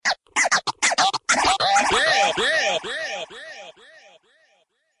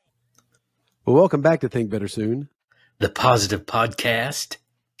Well, welcome back to Think Better Soon. The Positive Podcast.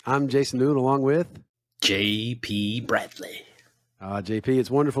 I'm Jason Noon, along with J.P. Bradley. JP, it's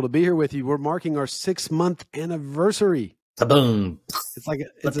wonderful to be here with you. We're marking our 6-month anniversary. Boom. It's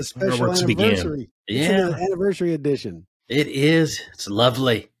a special anniversary. Yeah. It's an anniversary edition. It is. It's a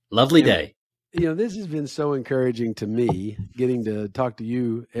lovely day. You know, this has been so encouraging to me, getting to talk to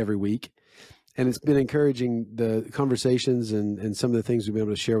you every week. And it's been encouraging, the conversations and some of the things we've been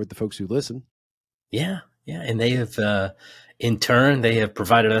able to share with the folks who listen. Yeah. And they have, in turn, they have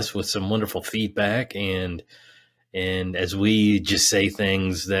provided us with some wonderful feedback. And as we just say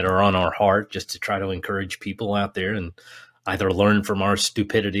things that are on our heart, just to try to encourage people out there and either learn from our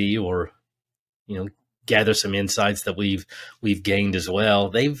stupidity or, gather some insights that we've gained as well.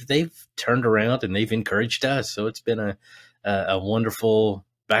 They've turned around and they've encouraged us. So it's been a wonderful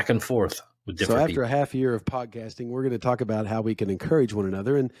back and forth with different people. So after a half year of podcasting, we're going to talk about how we can encourage one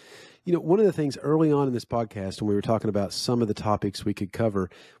another. And, one of the things early on in this podcast, when we were talking about some of the topics we could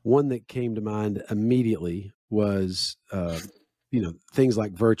cover, one that came to mind immediately was, things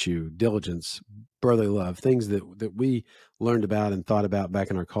like virtue, diligence, brotherly love, things that we learned about and thought about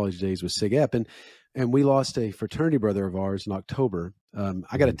back in our college days with Sig Ep. And we lost a fraternity brother of ours in October.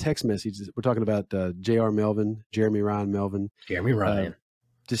 I got a text message. We're talking about J.R. Melvin, Jeremy Ryan Melvin. Jeremy Ryan.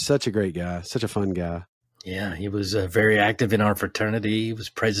 Just such a great guy, such a fun guy. Yeah, he was very active in our fraternity. He was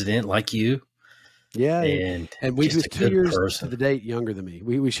president like you. Yeah, and he was 2 years to the date younger than me.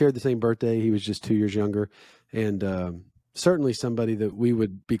 We shared the same birthday. He was just 2 years younger. And certainly somebody that we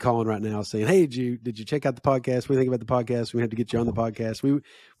would be calling right now saying, hey, did you check out the podcast? What do you think about the podcast? We have to get you on the podcast.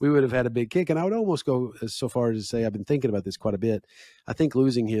 We would have had a big kick. And I would almost go so far as to say I've been thinking about this quite a bit. I think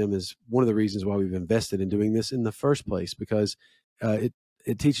losing him is one of the reasons why we've invested in doing this in the first place, because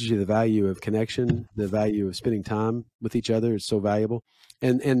it teaches you the value of connection, the value of spending time with each other. It's so valuable.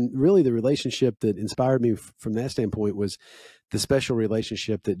 And really the relationship that inspired me from that standpoint was the special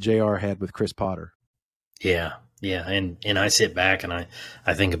relationship that JR had with Chris Potter. Yeah. And I sit back and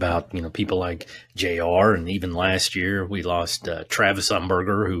I think about, people like JR, and even last year we lost Travis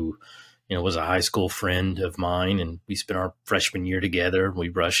Umberger, who, was a high school friend of mine, and we spent our freshman year together. We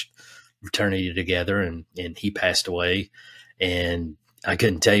rushed fraternity together, and he passed away. And I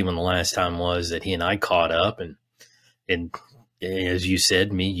couldn't tell you when the last time was that he and I caught up. And as you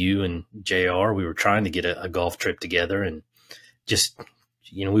said, me, you, and JR, we were trying to get a golf trip together, and just,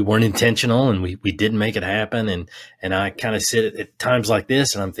 we weren't intentional, and we didn't make it happen. And I kind of sit at times like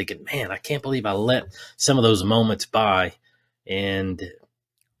this, and I'm thinking, man, I can't believe I let some of those moments by. And,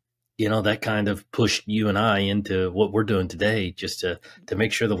 that kind of pushed you and I into what we're doing today, just to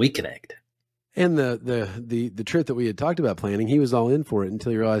make sure that we connect. And the trip that we had talked about planning, he was all in for it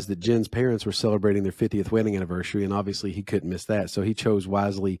until he realized that Jen's parents were celebrating their 50th wedding anniversary, and obviously he couldn't miss that. So he chose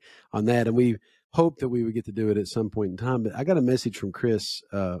wisely on that, and we hoped that we would get to do it at some point in time. But I got a message from Chris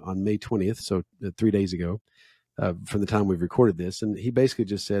on May 20th, so 3 days ago, from the time we've recorded this, and he basically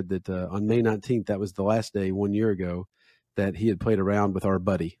just said that on May 19th, that was the last day 1 year ago that he had played around with our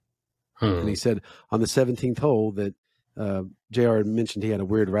buddy. And he said on the 17th hole that JR had mentioned he had a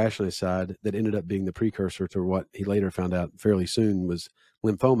weird rash on his side that ended up being the precursor to what he later found out fairly soon was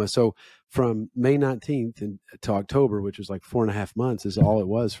lymphoma. So from May 19th to October, which was like 4.5 months, is all it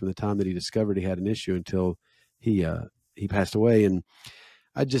was from the time that he discovered he had an issue until he passed away. And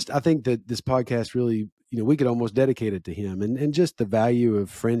I think that this podcast really, we could almost dedicate it to him, and just the value of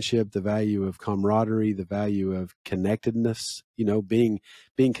friendship, the value of camaraderie, the value of connectedness, being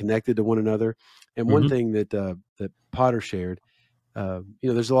connected to one another. And one thing that Potter shared,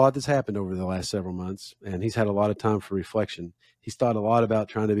 there's a lot that's happened over the last several months, and he's had a lot of time for reflection. He's thought a lot about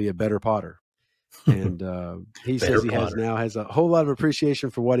trying to be a better Potter. And he says he has a whole lot of appreciation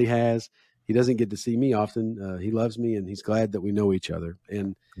for what he has. He doesn't get to see me often. He loves me, and he's glad that we know each other.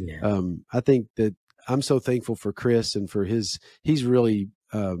 And I think that I'm so thankful for Chris and for he's really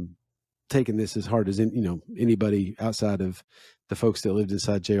taken this as hard as anybody outside of the folks that lived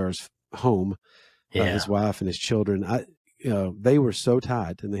inside JR's home. His wife and his children, they were so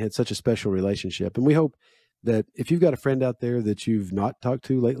tight, and they had such a special relationship. And we hope that if you've got a friend out there that you've not talked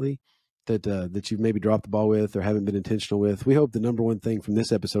to lately, that you've maybe dropped the ball with or haven't been intentional with, we hope the number one thing from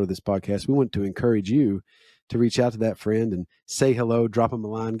this episode of this podcast, we want to encourage you to reach out to that friend and say hello, drop them a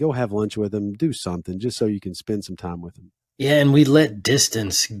line, go have lunch with them, do something just so you can spend some time with them. Yeah, and we let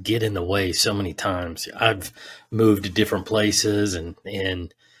distance get in the way so many times. I've moved to different places, and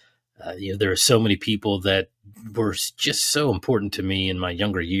there are so many people that were just so important to me in my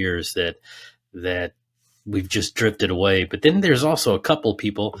younger years that we've just drifted away. But then there's also a couple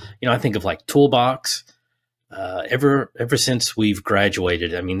people, I think of like Toolbox. ever since we've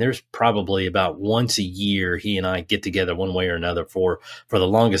graduated, I mean, there's probably about once a year he and I get together one way or another. For the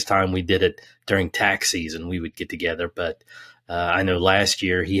longest time, we did it during tax season. We would get together, but I know last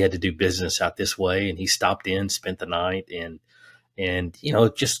year he had to do business out this way, and he stopped in, spent the night, and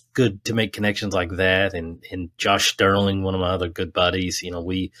just good to make connections like that. And Josh Sterling, one of my other good buddies,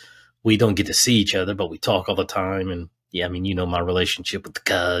 we don't get to see each other, but we talk all the time. And yeah, I mean, my relationship with the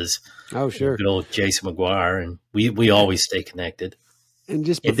Cuz. Oh, sure. Good old Jason McGuire, and we always stay connected. And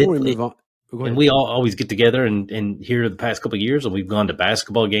just before we move on, and we all always get together, and here the past couple of years, and we've gone to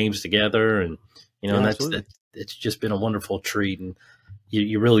basketball games together, and and it's just been a wonderful treat. And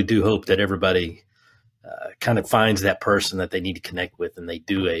you really do hope that everybody kind of finds that person that they need to connect with, and they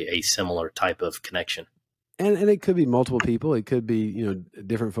do a similar type of connection. And it could be multiple people. It could be,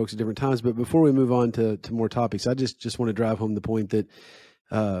 different folks at different times. But before we move on to more topics, I just want to drive home the point that,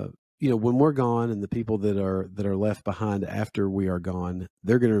 when we're gone and the people that are left behind after we are gone,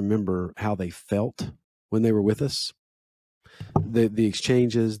 they're going to remember how they felt when they were with us. The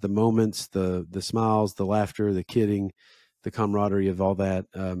exchanges, the moments, the smiles, the laughter, the kidding, the camaraderie of all that.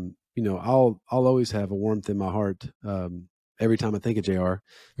 I'll always have a warmth in my heart every time I think of JR.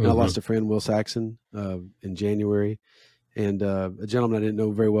 I lost a friend, Will Saxon, in January, and a gentleman I didn't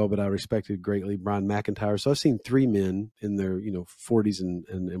know very well, but I respected greatly, Brian McIntyre. So I've seen three men in their 40s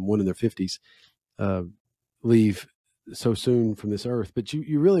and one in their 50s leave so soon from this earth. But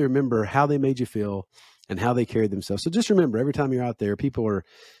you really remember how they made you feel and how they carried themselves. So just remember, every time you're out there,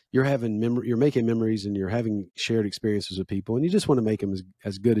 you're making memories, and you're having shared experiences with people, and you just want to make them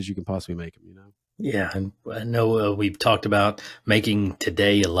as good as you can possibly make them, Yeah. And I know we've talked about making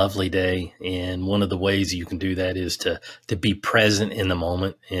today a lovely day. And one of the ways you can do that is to be present in the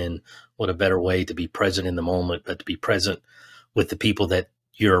moment. And what a better way to be present in the moment, but to be present with the people that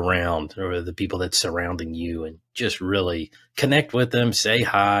you're around, or the people that's surrounding you, and just really connect with them, say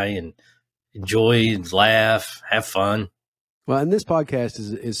hi, and enjoy, laugh, have fun. Well, and this podcast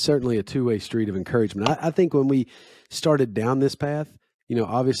is certainly a two-way street of encouragement. I think when we started down this path,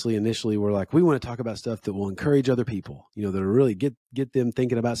 obviously initially we're like, we want to talk about stuff that will encourage other people, that will really get them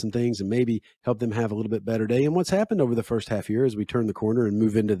thinking about some things and maybe help them have a little bit better day. And what's happened over the first half year as we turn the corner and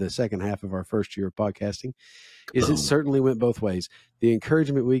move into the second half of our first year of podcasting is it certainly went both ways. The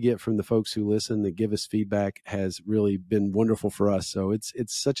encouragement we get from the folks who listen, that give us feedback, has really been wonderful for us. So it's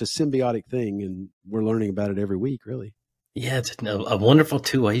such a symbiotic thing, and we're learning about it every week, really. Yeah, it's a wonderful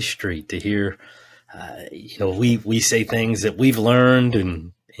two-way street to hear. We say things that we've learned,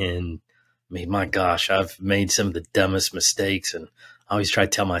 and I mean, my gosh, I've made some of the dumbest mistakes, and I always try to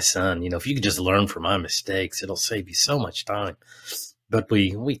tell my son, if you could just learn from my mistakes, it'll save you so much time. But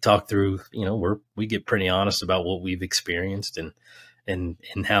we talk through, we get pretty honest about what we've experienced and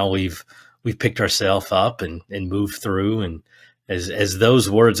how we've picked ourselves up and moved through. And as those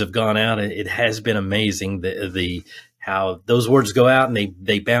words have gone out, it has been amazing how those words go out and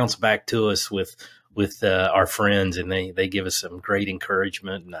they bounce back to us with our friends, and they give us some great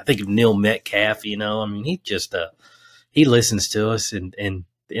encouragement. And I think of Neil Metcalf, I mean, he just he listens to us and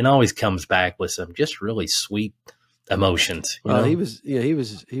always comes back with some just really sweet emotions. He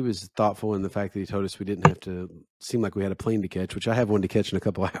was thoughtful in the fact that he told us we didn't have to seem like we had a plane to catch, which I have one to catch in a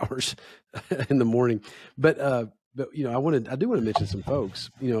couple of hours in the morning. But I do want to mention some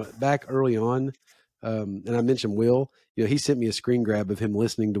folks, back early on. And I mentioned Will, he sent me a screen grab of him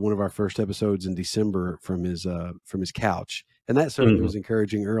listening to one of our first episodes in December from his couch. And that certainly was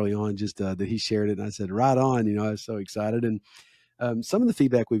encouraging early on, just that he shared it. And I said, right on, I was so excited. And some of the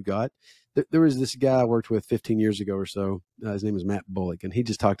feedback we've got, there was this guy I worked with 15 years ago or so. His name was Matt Bullock. And he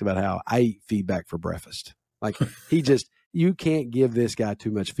just talked about how I eat feedback for breakfast. Like you can't give this guy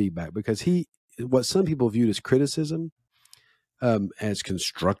too much feedback, because what some people viewed as criticism, as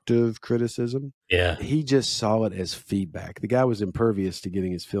constructive criticism. Yeah. He just saw it as feedback. The guy was impervious to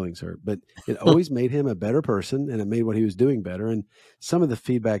getting his feelings hurt, but it always made him a better person, and it made what he was doing better. And some of the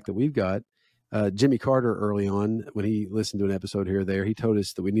feedback that we've got, Jimmy Carter early on, when he listened to an episode here or there, he told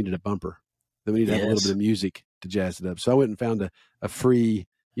us that we needed a bumper, that we needed to have a little bit of music to jazz it up. So I went and found a free,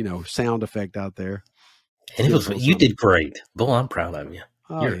 sound effect out there. And you did great. Bull, I'm proud of you.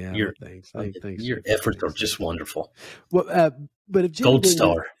 Oh, thanks. Your efforts are just wonderful. Well, but if Gold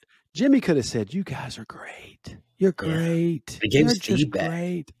Star. Jimmy could have said, "You guys are great. You're great. He gave us You're feedback.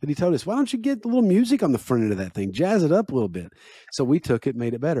 Great." But he told us, "Why don't you get a little music on the front end of that thing? Jazz it up a little bit." So we took it,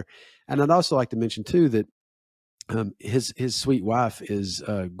 made it better. And I'd also like to mention too that his sweet wife is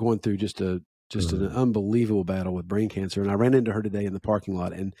going through just a just an unbelievable battle with brain cancer. And I ran into her today in the parking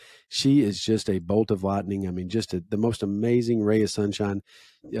lot, and she is just a bolt of lightning. I mean, just the most amazing ray of sunshine.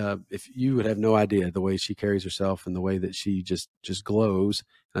 If you would have no idea the way she carries herself and the way that she just glows.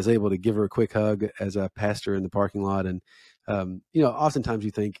 I was able to give her a quick hug as I passed her in the parking lot. And, oftentimes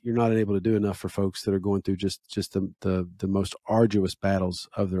you think you're not able to do enough for folks that are going through just the most arduous battles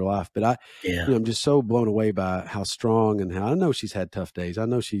of their life. But I'm just so blown away by how strong and how I know she's had tough days. I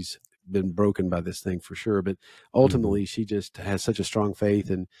know she's been broken by this thing for sure, but ultimately she just has such a strong faith,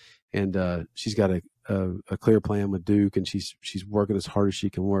 and she's got a clear plan with Duke, and she's working as hard as she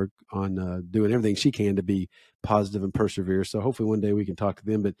can work on doing everything she can to be positive and persevere. So hopefully one day we can talk to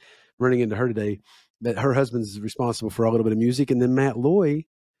them. But running into her today, that her husband's responsible for a little bit of music, and then Matt Loy.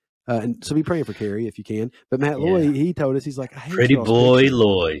 And so be praying for Carrie if you can. But Matt Loy, he told us, he's like, I hate Pretty boy picture.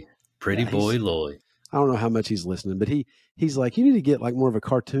 Loy. Pretty boy Loy. I don't know how much he's listening, but he's like, you need to get like more of a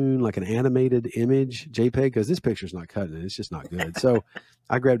cartoon, like an animated image JPEG, because this picture's not cutting it. It's just not good. So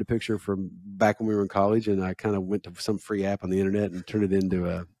I grabbed a picture from back when we were in college, and I kind of went to some free app on the internet and turned it into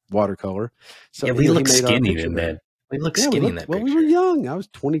a watercolor. So yeah, we look skinny in that. We look skinny in that picture. Well, we were young. I was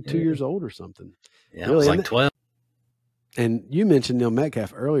 22 years old or something. Yeah, really, I was like 12. And you mentioned Neil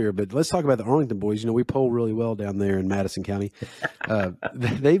Metcalf earlier, but let's talk about the Arlington boys. We poll really well down there in Madison County.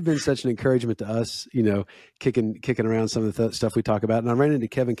 They've been such an encouragement to us, kicking around some of the stuff we talk about. And I ran into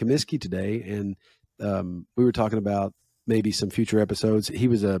Kevin Comiskey today, and we were talking about maybe some future episodes. He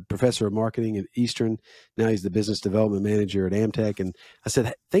was a professor of marketing at Eastern. Now he's the business development manager at Amtech. And I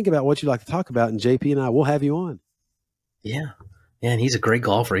said, think about what you'd like to talk about, and JP and I will have you on. Yeah. Yeah, and he's a great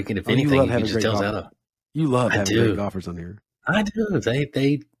golfer. He can, if anything, he can just tell us how to. You love having great golfers on here. I do.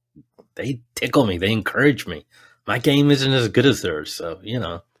 They tickle me. They encourage me. My game isn't as good as theirs, so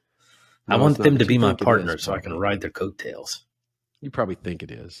I want them to be my partner so I can ride their coattails. You probably think it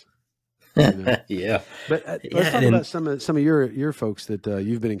is. Yeah. But let's talk about some of your folks that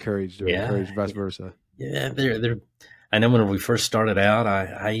you've been encouraged or encouraged, vice versa. Yeah, they're. I know when we first started out,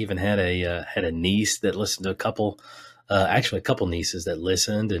 I even had a niece that listened to a couple nieces that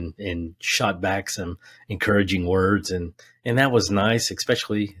listened and shot back some encouraging words. And that was nice,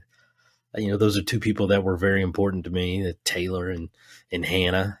 especially, those are two people that were very important to me, Taylor and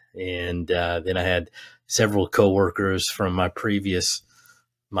Hannah. And then I had several coworkers from my previous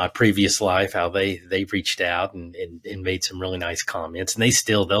life, how they reached out and made some really nice comments. And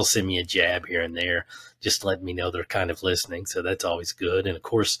they'll send me a jab here and there, just letting me know they're kind of listening. So that's always good. And of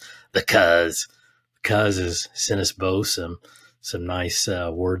course, the Cuz has sent us both some nice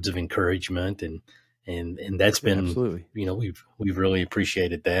words of encouragement, and that's been absolutely. We've really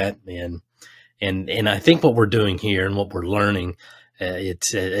appreciated that, and I think what we're doing here and what we're learning,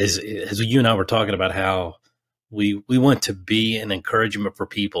 it's as you and I were talking about how we want to be an encouragement for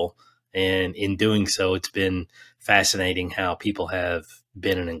people, and in doing so, it's been fascinating how people have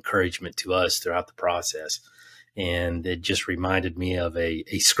been an encouragement to us throughout the process. And it just reminded me of a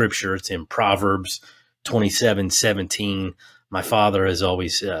scripture. It's in Proverbs 27:17. My father has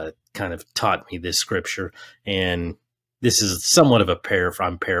always kind of taught me this scripture. And this is somewhat of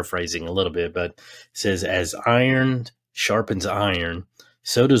I'm paraphrasing a little bit, but it says, as iron sharpens iron,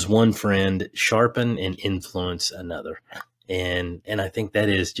 so does one friend sharpen and influence another. And I think that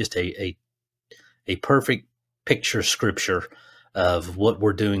is just a perfect picture scripture of what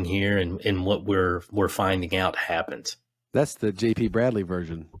we're doing here and what we're finding out happens. That's the JP Bradley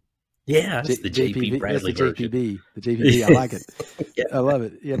version. Yeah, that's the JP Bradley version. The JPB, I like it. Yeah. I love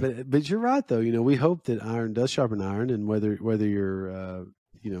it. Yeah, but you're right though. We hope that iron does sharpen iron, and whether you're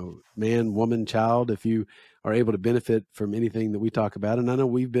man, woman, child, if you are able to benefit from anything that we talk about, and I know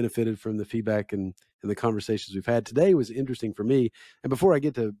we've benefited from the feedback and the conversations we've had today was interesting for me. And before I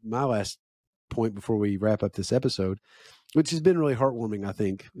get to my last point, before we wrap up this episode, which has been really heartwarming, I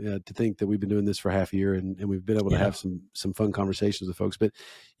think, to think that we've been doing this for half a year and we've been able to have some fun conversations with folks. But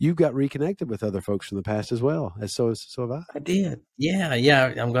you got reconnected with other folks from the past as well, so have I. I did.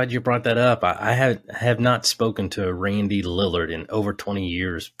 Yeah. I'm glad you brought that up. I have not spoken to Randy Lillard in over 20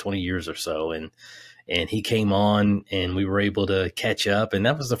 years or so, and he came on and we were able to catch up, and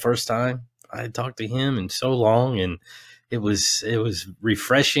that was the first time I had talked to him in so long, and it was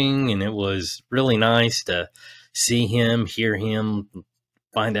refreshing, and it was really nice to see him, hear him,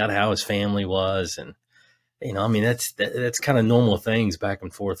 find out how his family was. And, that's kind of normal things back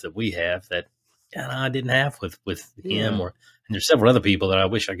and forth that we have that I didn't have with him, and there's several other people that I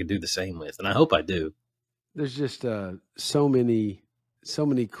wish I could do the same with. And I hope I do. There's just so many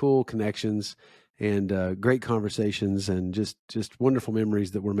cool connections and great conversations and just wonderful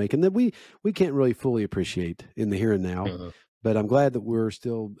memories that we're making that we can't really fully appreciate in the here and now. Mm-hmm. But I'm glad that we're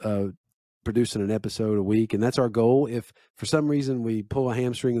still producing an episode a week, and that's our goal. If for some reason we pull a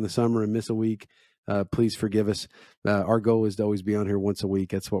hamstring in the summer and miss a week, please forgive us. Our goal is to always be on here once a week.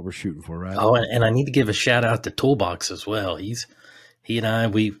 That's what we're shooting for, right? Oh, and I need to give a shout out to Toolbox as well. He and I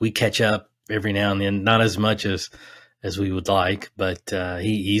we catch up every now and then, not as much as we would like, but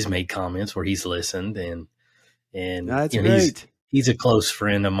he's made comments where he's listened, and that's great. He's a close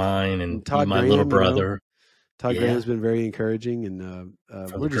friend of mine, and Todd my Graham, little brother. Todd Graham has been very encouraging, and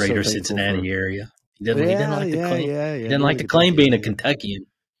from we're the greater so Cincinnati area. He didn't like to claim. He didn't like to claim being a Kentuckian.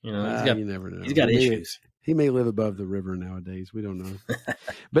 You know, you never know. He's got issues. He may live above the river nowadays. We don't know.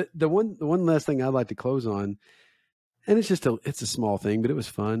 But the one last thing I'd like to close on, and it's a small thing, but it was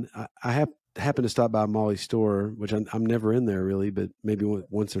fun. I happened to stop by Molly's store, which I'm never in there really, but maybe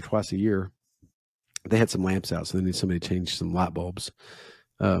once or twice a year. They had some lamps out, so they need somebody to change some light bulbs,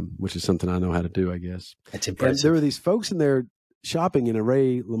 which is something I know how to do, I guess. That's impressive. And there were these folks in there shopping, and a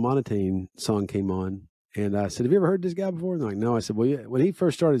Ray LaMontagne song came on. And I said, have you ever heard this guy before? And they're like, no. I said, well, yeah. When he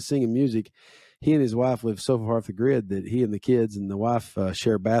first started singing music, he and his wife lived so far off the grid that he and the kids and the wife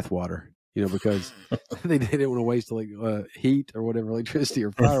share bath water, because they didn't want to waste heat or whatever, electricity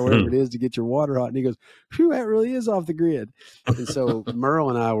or fire or whatever it is to get your water hot. And he goes, phew, that really is off the grid. And so Merle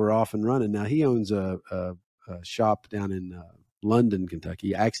and I were off and running. Now he owns a shop down in London,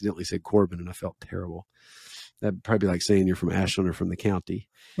 Kentucky. I accidentally said Corbin, and I felt terrible. That'd probably be like saying you're from Ashland or from the county.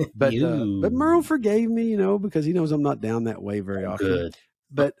 But Merle forgave me, because he knows I'm not down that way very often. Good.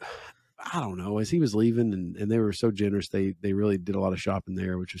 But I don't know. As he was leaving, and they were so generous, they really did a lot of shopping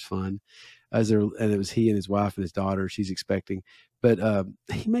there, which was fun. And it was he and his wife and his daughter. She's expecting. But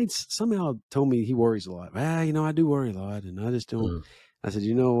he somehow told me he worries a lot. I do worry a lot, and I just don't. I said,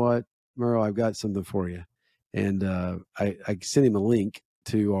 you know what, Merle, I've got something for you. And I sent him a link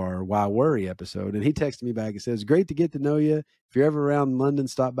to our Why Worry episode, and he texted me back and says, great to get to know you. If you're ever around London,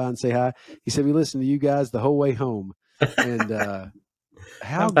 stop by and say hi. He said, we listened to you guys the whole way home. And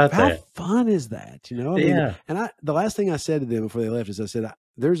how fun is that? Yeah. And the last thing I said to them before they left is I said,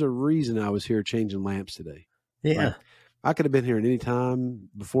 there's a reason I was here changing lamps today. Yeah. Like, I could have been here at any time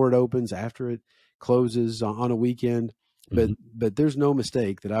before it opens, after it closes, on a weekend, but there's no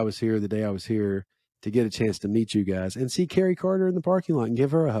mistake that I was here the day I was here to get a chance to meet you guys and see Carrie Carter in the parking lot and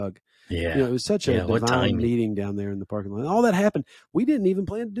give her a hug. Yeah. It was such a divine meeting down there in the parking lot. And all that happened. We didn't even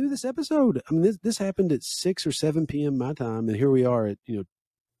plan to do this episode. I mean, this happened at 6 or 7 p.m. my time. And here we are at,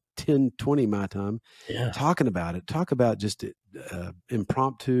 10:20 my time, talking about it. Talk about just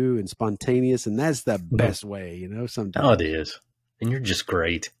impromptu and spontaneous. And that's the best way, sometimes. Oh, it is. And you're just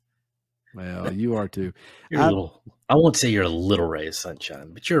great. Well, you are too. I won't say you're a little ray of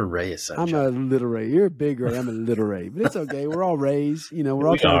sunshine, but you're a ray of sunshine. I'm a little ray. You're a big ray. I'm a little ray, but it's okay. We're all rays. We're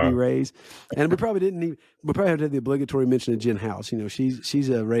all trying to be rays. And we probably have to have the obligatory mention of Jen House. She's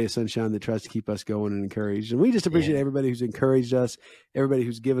a ray of sunshine that tries to keep us going and encouraged. And we just appreciate everybody who's encouraged us, everybody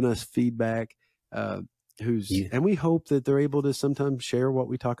who's given us feedback, and we hope that they're able to sometimes share what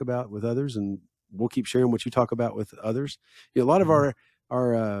we talk about with others, and we'll keep sharing what you talk about with others. A lot of our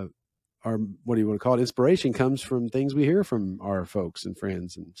what do you want to call it, inspiration comes from things we hear from our folks and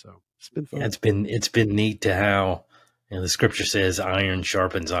friends, and so it's been fun. Yeah, it's been neat to how the scripture says iron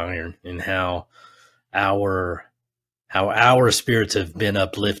sharpens iron, and how our spirits have been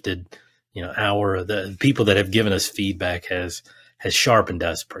uplifted. The people that have given us feedback has sharpened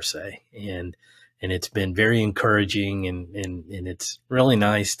us per se, and it's been very encouraging, and it's really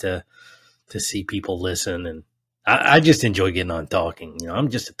nice to see people listen. And I just enjoy getting on talking. I'm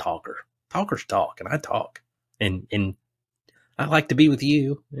just a talker. Talkers talk, and I talk, and I like to be with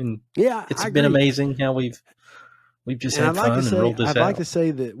you. And it's been amazing how we've just had fun and rolled this out. I'd like to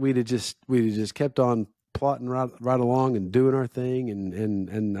say that we'd have just kept on plotting right along and doing our thing,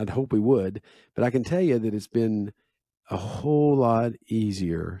 and I'd hope we would. But I can tell you that it's been a whole lot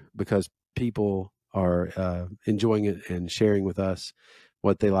easier because people are enjoying it and sharing with us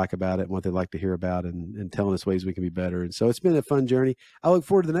what they like about it and what they like to hear about, and telling us ways we can be better. And so it's been a fun journey. I look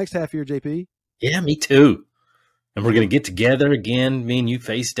forward to the next half year, JP. Yeah, me too. And we're going to get together again, me and you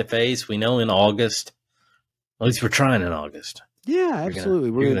face to face. We know in August, at least we're trying in August. Yeah,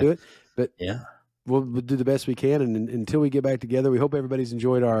 absolutely. We're going to do it, but yeah, we'll do the best we can. And until we get back together, we hope everybody's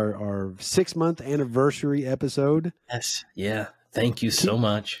enjoyed our 6-month anniversary episode. Yes. Yeah. Thank you so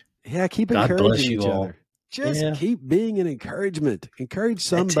much. Yeah. Keep God encouraging bless you each all. other. Just keep being an encouragement. Encourage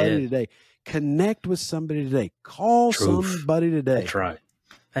somebody today. Connect with somebody today. Call somebody today. That's right.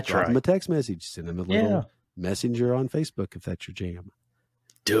 Drop them a text message. Send them a little messenger on Facebook if that's your jam.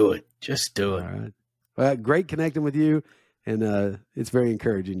 Do it. Just do it. All right. Well, great connecting with you. And it's very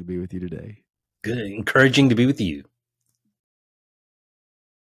encouraging to be with you today. Good. Encouraging to be with you.